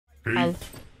Hey,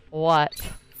 What?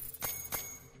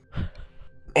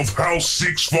 of House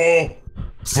Sixfall,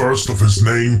 first of his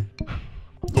name,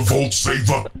 the Vault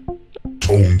Saver,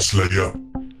 Tone Slayer,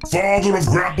 father of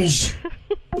Grapples,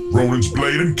 Roland's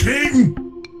Blade, and king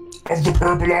of the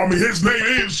Purple Army. His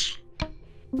name is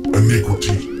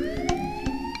Iniquity.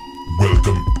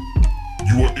 Welcome.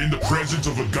 You are in the presence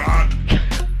of a god.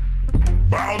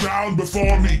 Bow down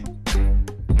before me.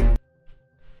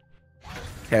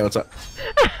 Hey, what's up?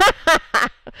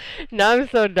 Now I'm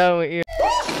so done with you.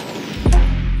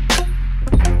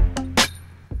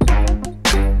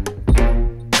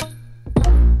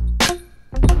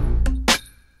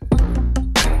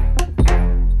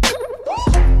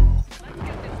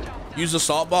 Use the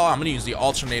salt ball. I'm gonna use the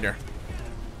alternator.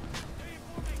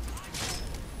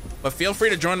 But feel free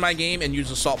to join my game and use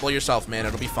the salt ball yourself, man.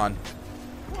 It'll be fun.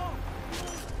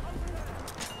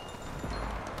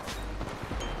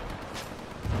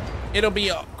 It'll be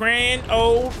a grand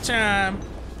old time.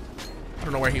 I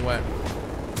don't know where he went.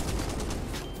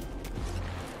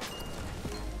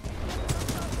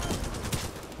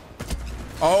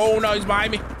 Oh no, he's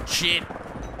behind me. Shit.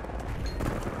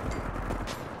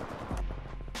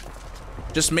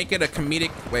 Just make it a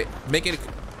comedic, wait, make it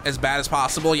as bad as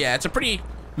possible. Yeah, it's a pretty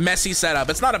messy setup.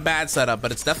 It's not a bad setup,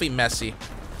 but it's definitely messy.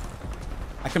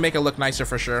 I can make it look nicer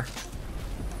for sure.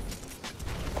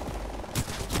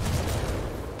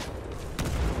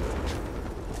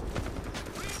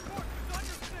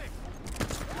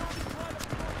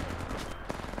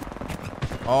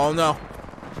 Oh no.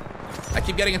 I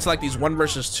keep getting into like these 1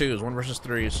 versus 2s, 1 versus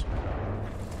 3s.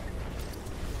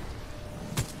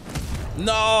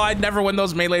 No, I'd never win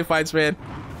those melee fights, man.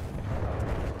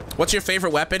 What's your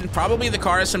favorite weapon? Probably the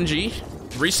car SMG.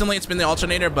 Recently, it's been the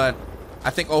alternator, but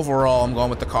I think overall, I'm going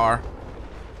with the car.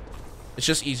 It's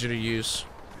just easier to use.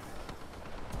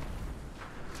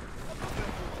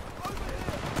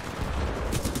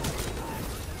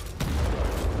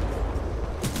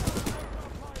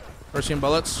 First team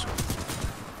bullets.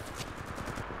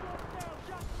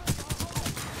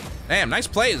 Damn, nice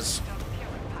plays.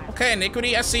 Okay,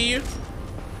 Iniquity, I see you.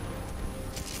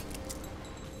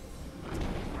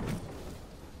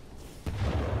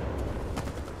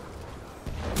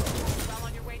 Well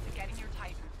on your way to getting your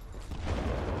Titan.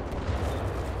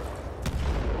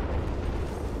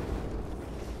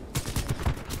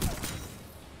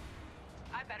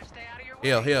 I better stay out of your way.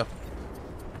 Heal, heal.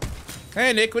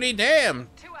 Hey, Iniquity, damn.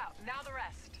 2 out, now the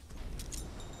rest.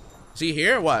 Is he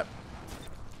here or what?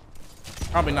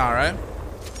 Probably not, right?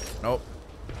 Nope.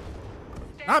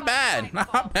 Not bad,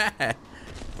 not bad.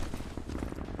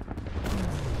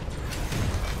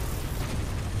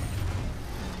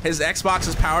 His Xbox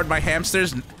is powered by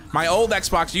hamsters. My old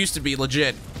Xbox used to be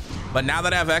legit, but now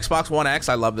that I have Xbox One X,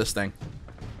 I love this thing.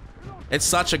 It's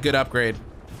such a good upgrade.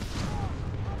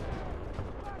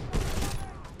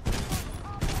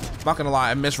 Not gonna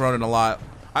lie, I miss Ronan a lot.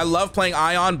 I love playing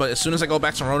Ion, but as soon as I go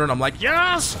back to Ronan, I'm like,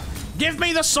 yes! Give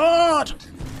me the sword!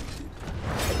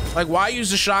 Like, why use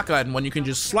the shotgun when you can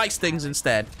just slice things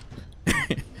instead?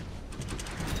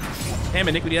 Damn,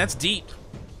 Iniquity, that's deep.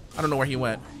 I don't know where he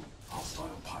went.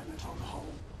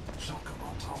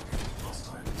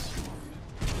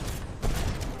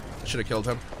 I should have killed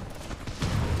him.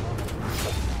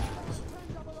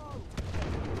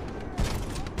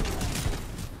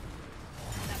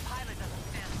 That pilot doesn't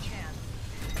stand a chance.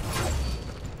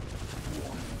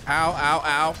 Ow, ow,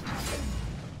 ow.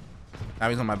 Now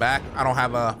he's on my back. I don't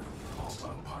have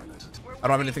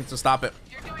anything to stop it.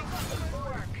 You're doing good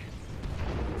work.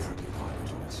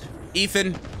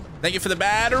 Ethan, thank you for the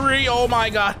battery. Oh my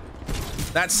god.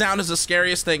 That sound is the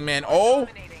scariest thing, man. Oh,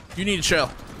 you need to chill.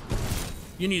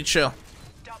 You need to chill.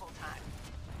 Double time.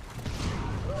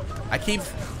 I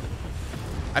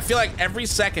feel like every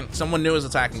second someone new is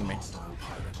attacking me.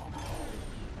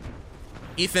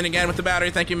 Ethan again with the battery.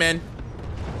 Thank you, man.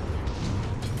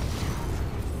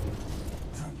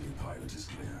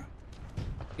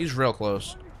 He's real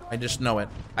close. I just know it.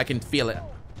 I can feel it.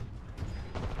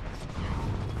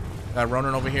 Got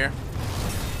Ronan over here.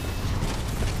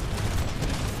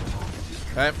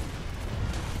 Okay.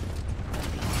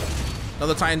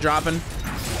 Another Titan dropping.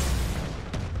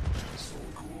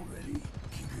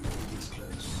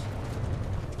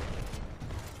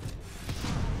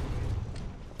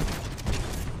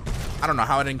 I don't know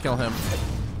how I didn't kill him.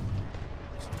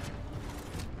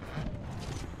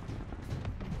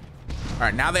 All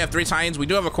right, now they have 3 Titans. We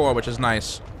do have a core, which is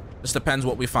nice. Just depends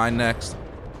what we find next.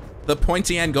 The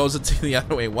pointy end goes into the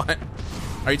other way. What?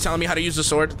 Are you telling me how to use the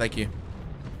sword? Thank you.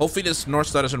 Hopefully this North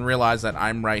Star doesn't realize that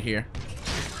I'm right here.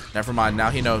 Never mind.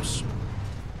 Now he knows.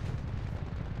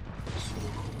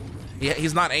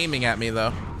 He's not aiming at me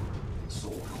though.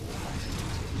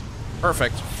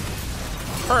 Perfect.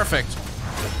 Perfect.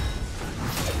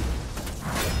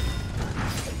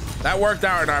 That worked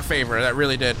out in our favor. That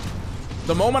really did.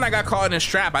 The moment I got caught in his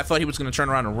trap, I thought he was gonna turn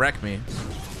around and wreck me.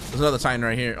 There's another Titan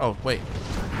right here. Oh, wait.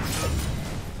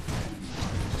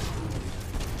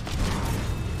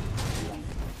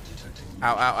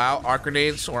 Ow, ow, ow. Arc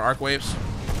grenades or arc waves.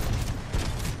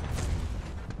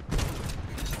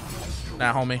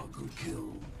 Nah, homie.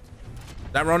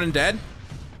 That Ronin dead?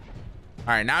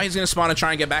 Alright, now he's gonna spawn and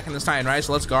try and get back in this Titan, right?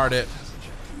 So let's guard it.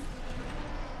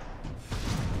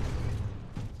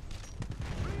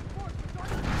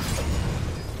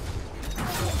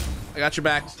 I got your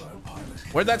back.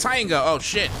 Where'd that Titan go? Oh,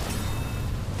 shit.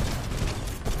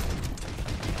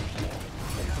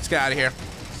 Let's get out of here.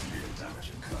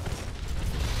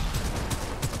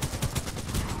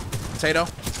 Potato.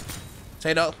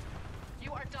 Potato.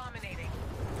 You are dominating.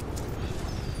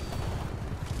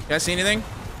 You guys see anything?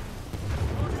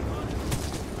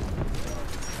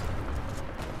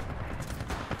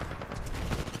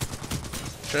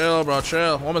 Chill, bro,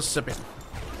 chill. One Mississippi.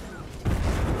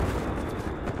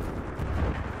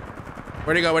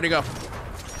 Where'd he go? Where'd he go?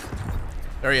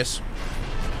 There he is.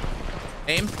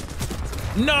 Aim.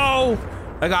 No!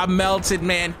 I got melted,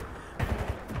 man.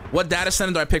 What data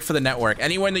center do I pick for the network?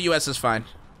 Anywhere in the US is fine.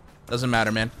 Doesn't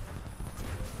matter, man.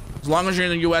 As long as you're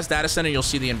in the US data center, you'll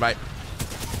see the invite.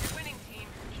 You're winning, team.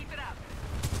 Keep it up.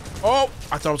 Oh!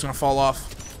 I thought it was gonna fall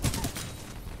off.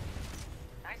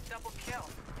 Nice double kill.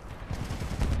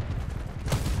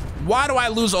 Why do I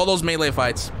lose all those melee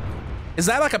fights? Is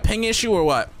that like a ping issue or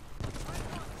what?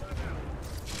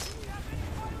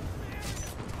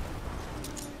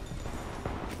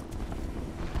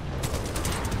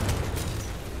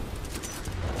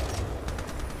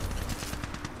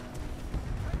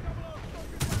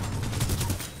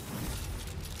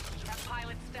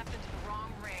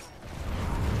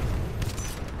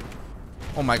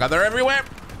 Oh my god, they're everywhere!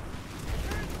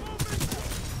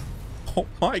 Oh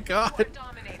my god.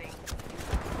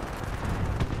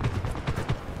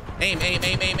 Aim, aim,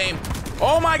 aim, aim, aim.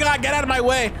 Oh my god, get out of my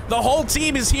way! The whole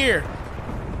team is here!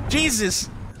 Jesus!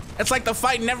 It's like the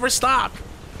fight never stopped.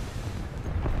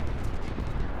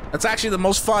 That's actually the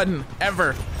most fun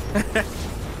ever.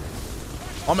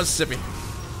 Oh, Mississippi.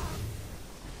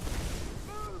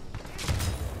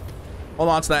 Hold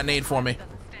on to that nade for me.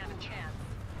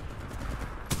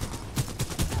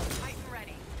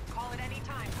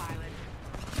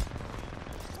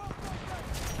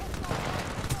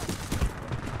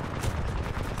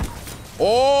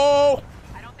 Oh!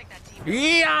 I don't think that team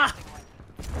Yeah!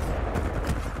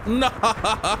 No!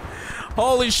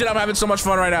 Holy shit, I'm having so much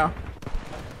fun right now.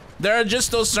 There are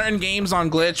just those certain games on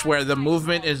Glitch where the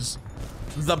movement is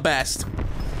the best.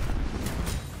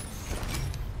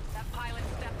 That pilot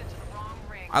stepped into the wrong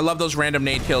ring. I love those random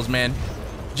nade kills, man.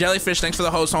 Jellyfish, thanks for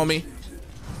the host, homie.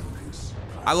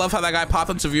 I love how that guy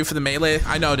popped into view for the melee.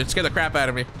 I know, it scared the crap out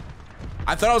of me.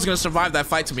 I thought I was gonna survive that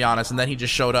fight, to be honest, and then he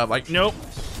just showed up like, nope.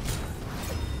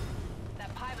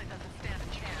 That pilot doesn't stand a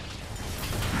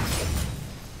chance.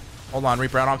 Hold on,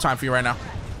 Reaper, I don't have time for you right now.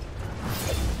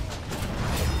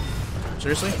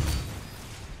 Seriously?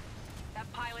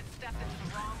 That pilot stepped into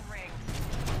the wrong ring.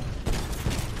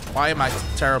 Why am I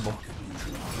terrible?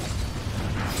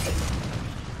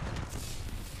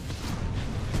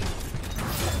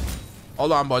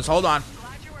 Hold on, boys, hold on.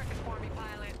 Glad you're working for me,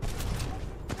 pilot.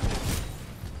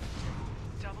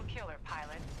 Double killer,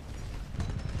 pilot.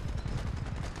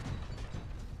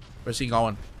 Where's he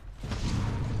going?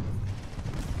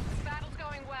 This battle's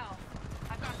going well.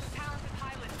 I've got some talented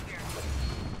pilots here.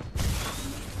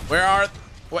 Where are...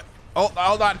 What? Oh,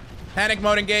 hold on. Panic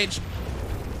mode engaged.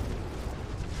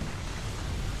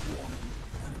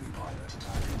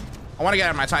 I want to get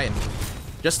out of my Titan.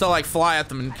 Just to, like, fly at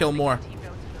them and kill more.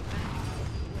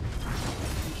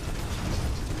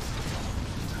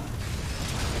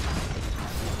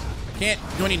 Can't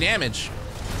do any damage.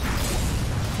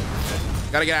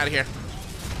 Gotta get out of here.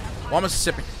 One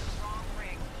Mississippi.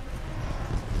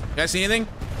 You guys see anything?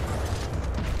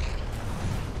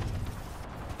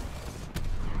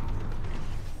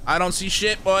 I don't see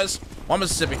shit, boys. One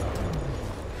Mississippi.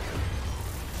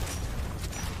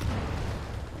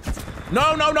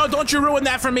 No, no, no, don't you ruin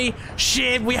that for me.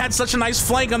 Shit, we had such a nice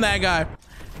flank on that guy.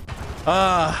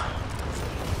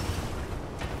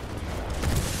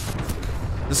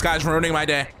 This guy's ruining my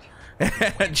day.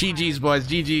 GG's, boys,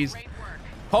 GG's.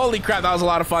 Holy crap, that was a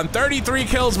lot of fun. 33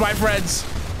 kills, my friends.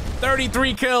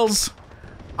 33 kills.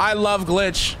 I love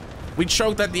Glitch. We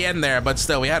choked at the end there, but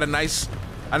still, we had a nice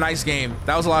game.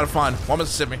 That was a lot of fun. One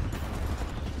Mississippi.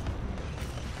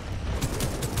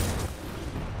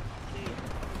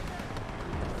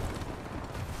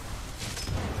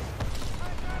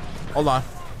 Hold on.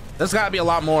 There's gotta be a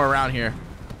lot more around here.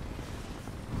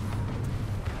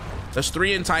 There's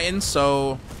 3 in Titans,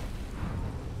 so...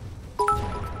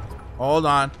 Hold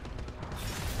on.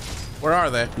 Where are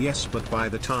they? Yes, but by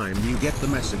the time you get the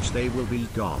message, they will be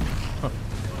gone.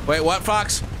 Wait, what,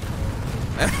 Fox?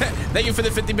 Thank you for the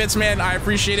 50 bits, man. I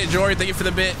appreciate it. Jory, thank you for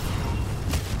the bit.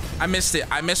 I missed it.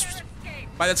 I missed...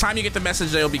 By the time you get the message,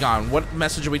 they'll be gone. What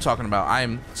message are we talking about? I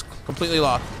am completely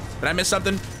lost. Did I miss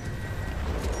something?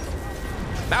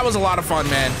 That was a lot of fun,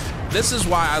 man. This is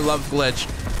why I love Glitch.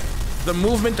 The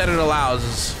movement that it allows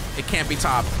is... It can't be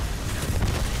topped.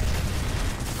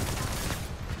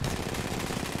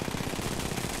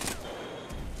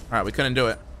 All right, we couldn't do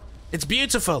it. It's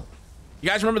beautiful. You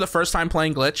guys remember the first time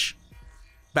playing Glitch?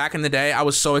 Back in the day, I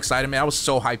was so excited, man. I was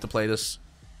so hyped to play this.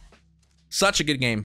 Such a good game.